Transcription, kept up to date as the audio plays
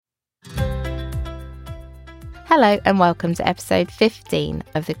Hello and welcome to episode 15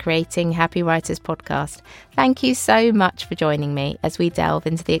 of the Creating Happy Writers podcast. Thank you so much for joining me as we delve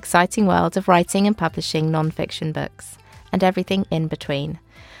into the exciting world of writing and publishing non-fiction books and everything in between.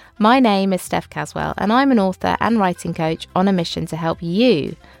 My name is Steph Caswell and I'm an author and writing coach on a mission to help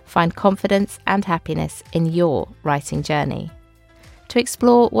you find confidence and happiness in your writing journey, to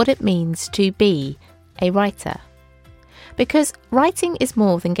explore what it means to be a writer. Because writing is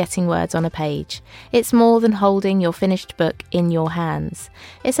more than getting words on a page. It's more than holding your finished book in your hands.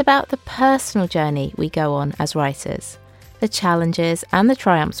 It's about the personal journey we go on as writers, the challenges and the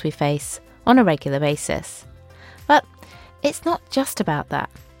triumphs we face on a regular basis. But it's not just about that.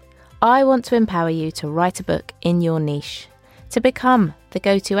 I want to empower you to write a book in your niche, to become the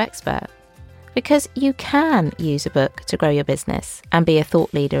go-to expert. Because you can use a book to grow your business and be a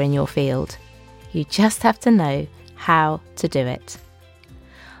thought leader in your field. You just have to know how to do it.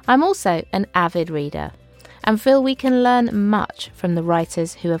 I'm also an avid reader and feel we can learn much from the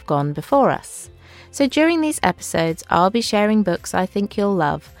writers who have gone before us. So during these episodes, I'll be sharing books I think you'll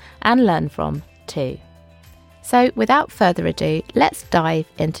love and learn from too. So without further ado, let's dive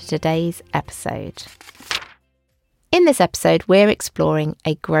into today's episode. In this episode, we're exploring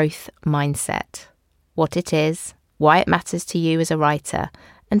a growth mindset, what it is, why it matters to you as a writer,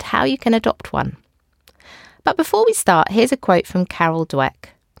 and how you can adopt one. But before we start, here's a quote from Carol Dweck,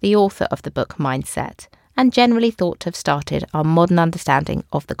 the author of the book Mindset, and generally thought to have started our modern understanding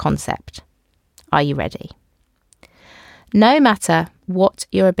of the concept. Are you ready? No matter what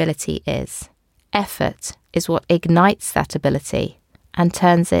your ability is, effort is what ignites that ability and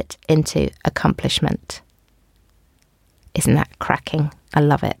turns it into accomplishment. Isn't that cracking? I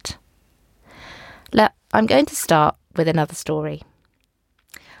love it. Look, I'm going to start with another story.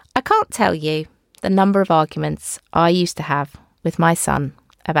 I can't tell you the number of arguments I used to have with my son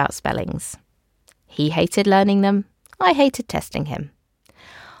about spellings. He hated learning them. I hated testing him.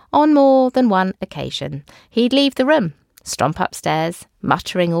 On more than one occasion, he'd leave the room, stomp upstairs,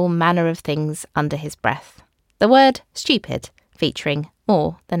 muttering all manner of things under his breath. The word stupid featuring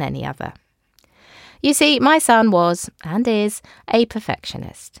more than any other. You see, my son was, and is, a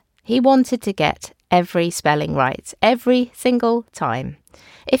perfectionist. He wanted to get every spelling right, every single time.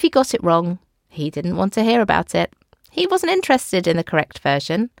 If he got it wrong, he didn't want to hear about it. He wasn't interested in the correct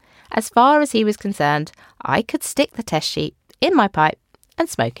version. As far as he was concerned, I could stick the test sheet in my pipe and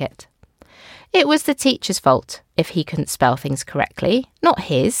smoke it. It was the teacher's fault if he couldn't spell things correctly, not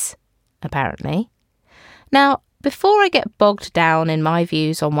his, apparently. Now, before I get bogged down in my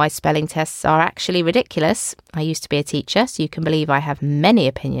views on why spelling tests are actually ridiculous, I used to be a teacher, so you can believe I have many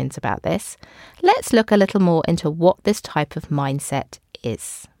opinions about this, let's look a little more into what this type of mindset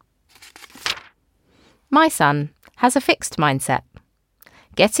is. My son has a fixed mindset.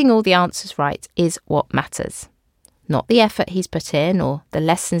 Getting all the answers right is what matters, not the effort he's put in or the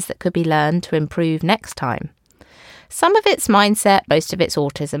lessons that could be learned to improve next time. Some of it's mindset, most of it's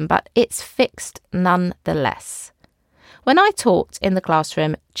autism, but it's fixed nonetheless. When I taught in the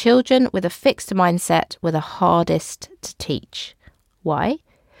classroom, children with a fixed mindset were the hardest to teach. Why?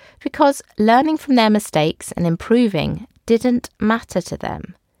 Because learning from their mistakes and improving didn't matter to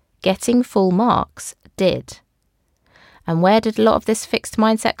them. Getting full marks did. And where did a lot of this fixed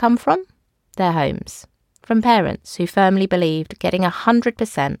mindset come from? Their homes. From parents who firmly believed getting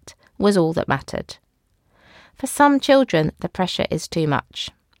 100% was all that mattered. For some children, the pressure is too much.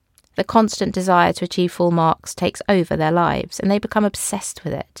 The constant desire to achieve full marks takes over their lives and they become obsessed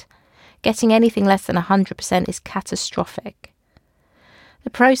with it. Getting anything less than 100% is catastrophic. The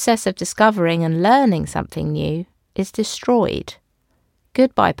process of discovering and learning something new is destroyed.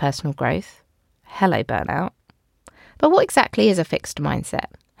 Goodbye personal growth. Hello burnout. But what exactly is a fixed mindset?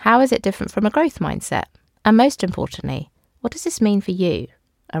 How is it different from a growth mindset? And most importantly, what does this mean for you,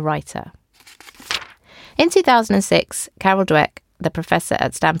 a writer? In 2006, Carol Dweck, the professor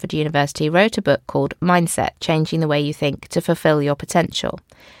at Stanford University, wrote a book called Mindset, Changing the Way You Think to Fulfill Your Potential.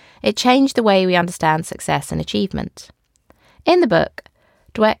 It changed the way we understand success and achievement. In the book,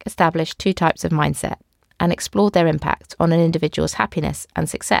 Dweck established two types of mindset and explored their impact on an individual's happiness and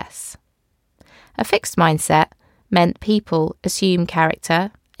success. A fixed mindset meant people assume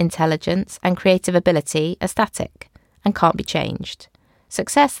character, intelligence, and creative ability are static and can't be changed.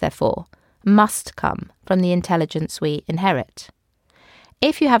 Success, therefore, must come from the intelligence we inherit.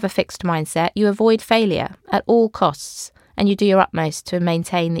 If you have a fixed mindset, you avoid failure at all costs and you do your utmost to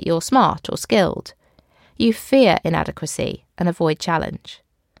maintain that you're smart or skilled. You fear inadequacy and avoid challenge.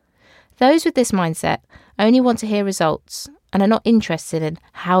 Those with this mindset only want to hear results and are not interested in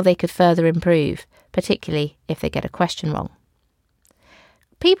how they could further improve, particularly if they get a question wrong.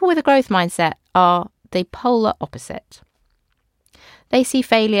 People with a growth mindset are the polar opposite. They see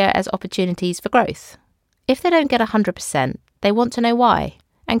failure as opportunities for growth. If they don't get 100%, they want to know why,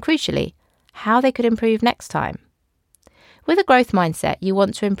 and crucially, how they could improve next time. With a growth mindset, you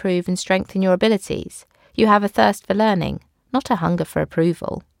want to improve and strengthen your abilities. You have a thirst for learning, not a hunger for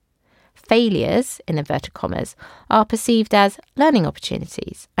approval. Failures, in inverted commas, are perceived as learning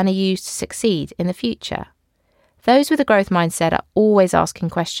opportunities and are used to succeed in the future. Those with a growth mindset are always asking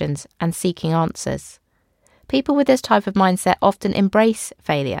questions and seeking answers. People with this type of mindset often embrace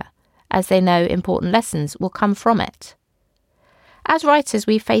failure, as they know important lessons will come from it. As writers,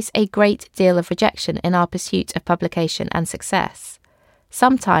 we face a great deal of rejection in our pursuit of publication and success.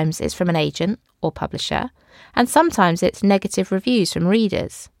 Sometimes it's from an agent or publisher, and sometimes it's negative reviews from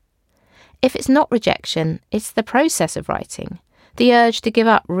readers. If it's not rejection, it's the process of writing, the urge to give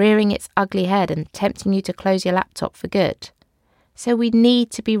up rearing its ugly head and tempting you to close your laptop for good. So we need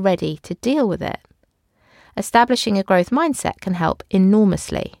to be ready to deal with it. Establishing a growth mindset can help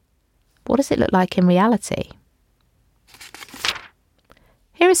enormously. What does it look like in reality?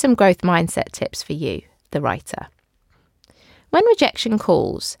 Here are some growth mindset tips for you, the writer. When rejection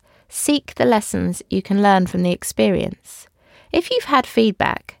calls, seek the lessons you can learn from the experience. If you've had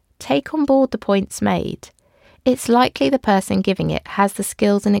feedback, take on board the points made. It's likely the person giving it has the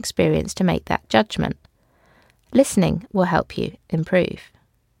skills and experience to make that judgment. Listening will help you improve.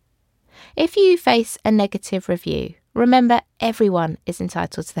 If you face a negative review, remember everyone is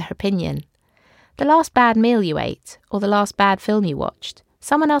entitled to their opinion. The last bad meal you ate or the last bad film you watched,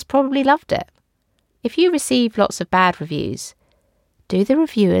 someone else probably loved it. If you receive lots of bad reviews, do the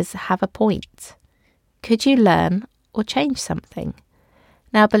reviewers have a point? Could you learn or change something?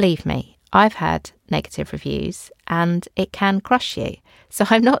 Now, believe me, I've had negative reviews and it can crush you. So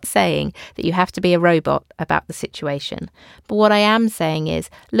I'm not saying that you have to be a robot about the situation. But what I am saying is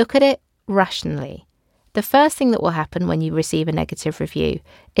look at it rationally. The first thing that will happen when you receive a negative review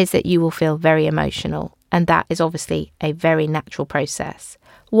is that you will feel very emotional. And that is obviously a very natural process.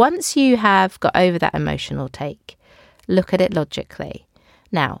 Once you have got over that emotional take, look at it logically.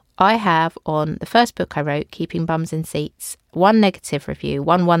 Now, I have on the first book I wrote, Keeping Bums in Seats, one negative review,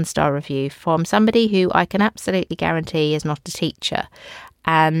 one one-star review from somebody who I can absolutely guarantee is not a teacher.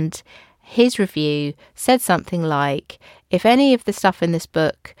 And his review said something like, if any of the stuff in this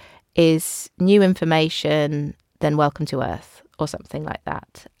book is new information, then welcome to Earth, or something like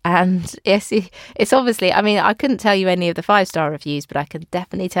that. And yes, it's obviously, I mean, I couldn't tell you any of the 5-star reviews, but I can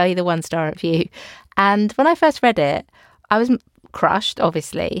definitely tell you the 1-star review. And when I first read it, I was crushed,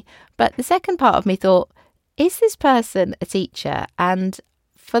 obviously. But the second part of me thought, is this person a teacher? And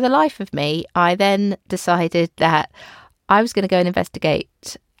for the life of me, I then decided that I was going to go and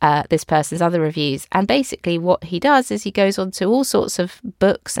investigate this person's other reviews. And basically what he does is he goes on to all sorts of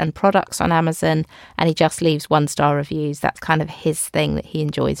books and products on Amazon and he just leaves 1-star reviews. That's kind of his thing that he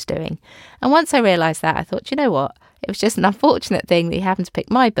enjoys doing. And once I realised that, I thought, you know what? It was just an unfortunate thing that he happened to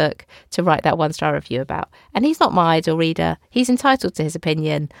pick my book to write that 1-star review about. And he's not my ideal reader. He's entitled to his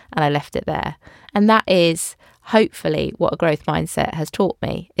opinion, and I left it there. And that is hopefully what a growth mindset has taught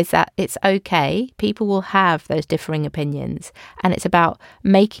me, is that it's okay. People will have those differing opinions, and it's about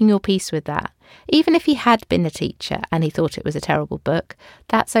making your peace with that. Even if he had been a teacher and he thought it was a terrible book,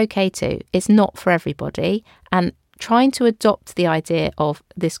 that's okay too. It's not for everybody. And trying to adopt the idea of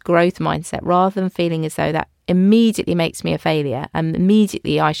this growth mindset rather than feeling as though that immediately makes me a failure and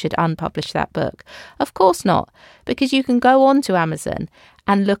immediately I should unpublish that book. Of course not, because you can go on to Amazon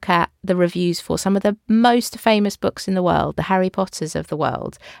and look at the reviews for some of the most famous books in the world, the Harry Potters of the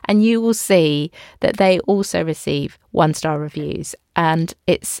world, and you will see that they also receive 1-star reviews. And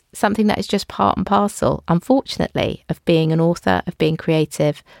it's something that is just part and parcel, unfortunately, of being an author, of being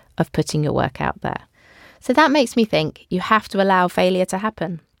creative, of putting your work out there. So that makes me think you have to allow failure to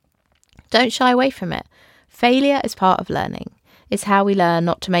happen. Don't shy away from it. Failure is part of learning. It's how we learn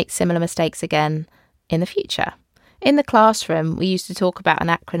not to make similar mistakes again in the future. In the classroom, we used to talk about an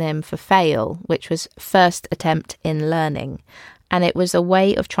acronym for FAIL, which was First Attempt in Learning. And it was a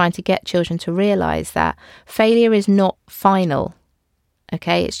way of trying to get children to realise that failure is not final.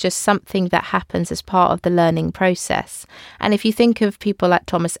 Okay, it's just something that happens as part of the learning process. And if you think of people like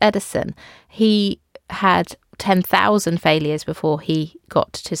Thomas Edison, he had 10,000 failures before he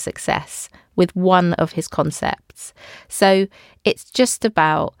got to success with one of his concepts. So it's just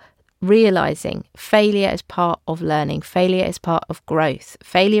about realizing failure is part of learning. Failure is part of growth.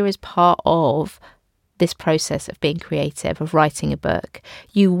 Failure is part of this process of being creative, of writing a book.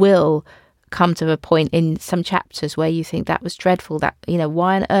 You will come to a point in some chapters where you think that was dreadful, that, you know,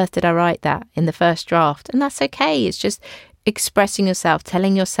 why on earth did I write that in the first draft? And that's okay. It's just expressing yourself,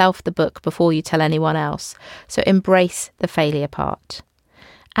 telling yourself the book before you tell anyone else. So embrace the failure part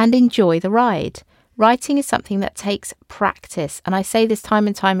and enjoy the ride. Writing is something that takes practice. And I say this time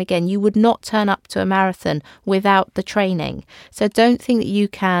and time again, you would not turn up to a marathon without the training. So don't think that you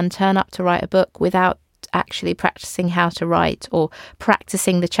can turn up to write a book without actually practicing how to write or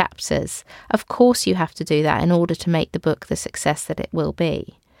practicing the chapters. Of course you have to do that in order to make the book the success that it will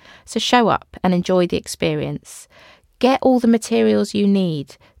be. So show up and enjoy the experience. Get all the materials you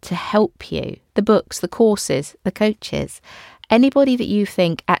need to help you, the books, the courses, the coaches, anybody that you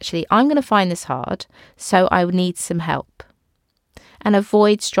think, actually, I'm going to find this hard, so I need some help. And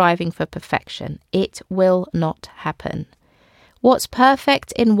avoid striving for perfection. It will not happen. What's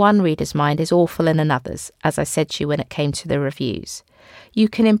perfect in one reader's mind is awful in another's, as I said to you when it came to the reviews. You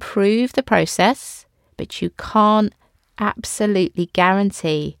can improve the process, but you can't absolutely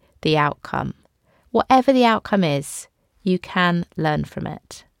guarantee the outcome. Whatever the outcome is, you can learn from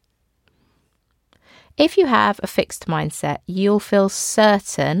it. If you have a fixed mindset, you'll feel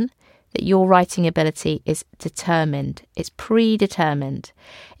certain that your writing ability is determined. It's predetermined.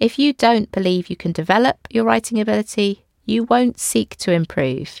 If you don't believe you can develop your writing ability, you won't seek to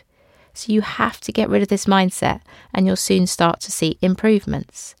improve. So you have to get rid of this mindset and you'll soon start to see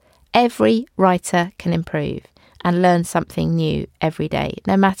improvements. Every writer can improve and learn something new every day.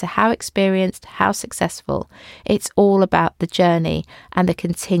 No matter how experienced, how successful, it's all about the journey and the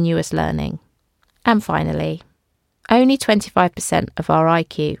continuous learning. And finally, only 25% of our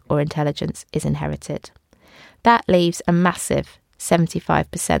IQ or intelligence is inherited. That leaves a massive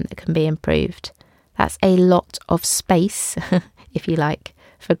 75% that can be improved. That's a lot of space, if you like,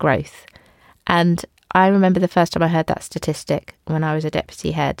 for growth. And I remember the first time I heard that statistic when I was a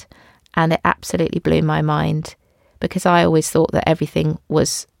deputy head, and it absolutely blew my mind because I always thought that everything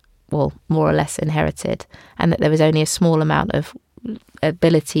was, well, more or less inherited and that there was only a small amount of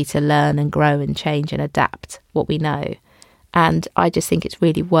ability to learn and grow and change and adapt what we know. And I just think it's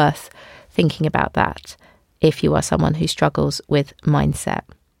really worth thinking about that if you are someone who struggles with mindset.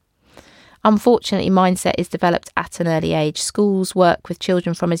 Unfortunately, mindset is developed at an early age. Schools work with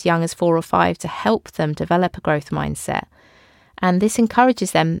children from as young as 4 or 5 to help them develop a growth mindset. And this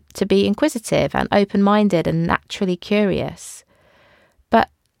encourages them to be inquisitive and open-minded and naturally curious. But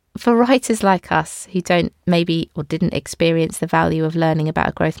for writers like us who don't maybe or didn't experience the value of learning about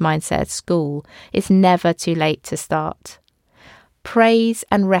a growth mindset at school, it's never too late to start. Praise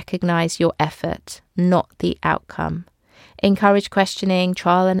and recognise your effort, not the outcome. Encourage questioning,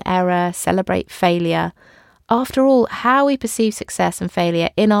 trial and error, celebrate failure. After all, how we perceive success and failure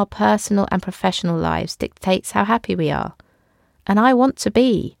in our personal and professional lives dictates how happy we are. And I want to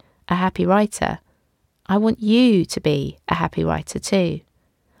be a happy writer. I want you to be a happy writer too.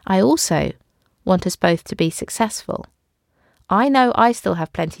 I also want us both to be successful. I know I still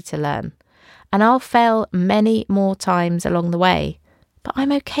have plenty to learn, and I'll fail many more times along the way, but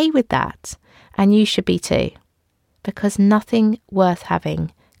I'm okay with that, and you should be too. Because nothing worth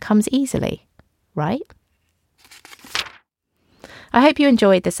having comes easily, right? I hope you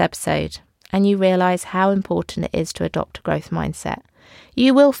enjoyed this episode and you realise how important it is to adopt a growth mindset.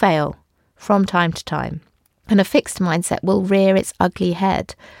 You will fail from time to time, and a fixed mindset will rear its ugly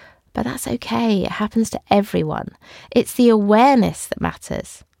head. But that's okay, it happens to everyone. It's the awareness that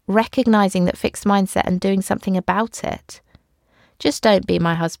matters, recognising that fixed mindset and doing something about it. Just don't be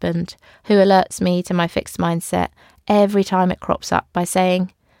my husband, who alerts me to my fixed mindset every time it crops up by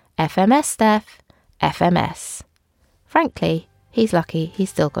saying, FMS, Steph, FMS. Frankly, he's lucky he's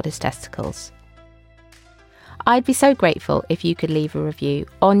still got his testicles. I'd be so grateful if you could leave a review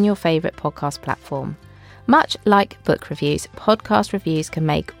on your favourite podcast platform. Much like book reviews, podcast reviews can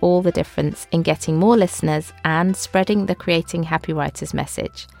make all the difference in getting more listeners and spreading the Creating Happy Writers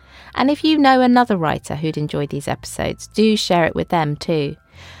message. And if you know another writer who'd enjoy these episodes, do share it with them too.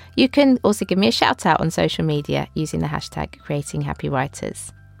 You can also give me a shout out on social media using the hashtag Creating Happy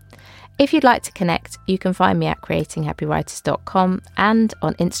Writers. If you'd like to connect, you can find me at creatinghappywriters.com and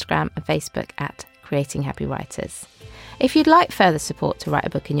on Instagram and Facebook at Creating Happy Writers. If you'd like further support to write a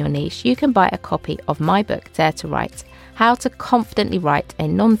book in your niche, you can buy a copy of my book, Dare to Write, How to Confidently Write a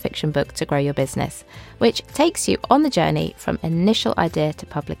Non-Fiction Book to Grow Your Business, which takes you on the journey from initial idea to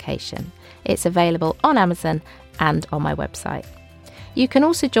publication. It's available on Amazon and on my website. You can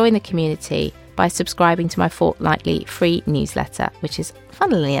also join the community by subscribing to my fortnightly free newsletter, which is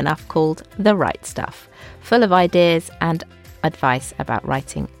funnily enough called The Right Stuff, full of ideas and advice about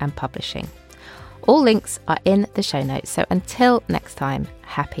writing and publishing. All links are in the show notes, so until next time,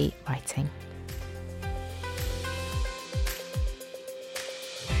 happy writing.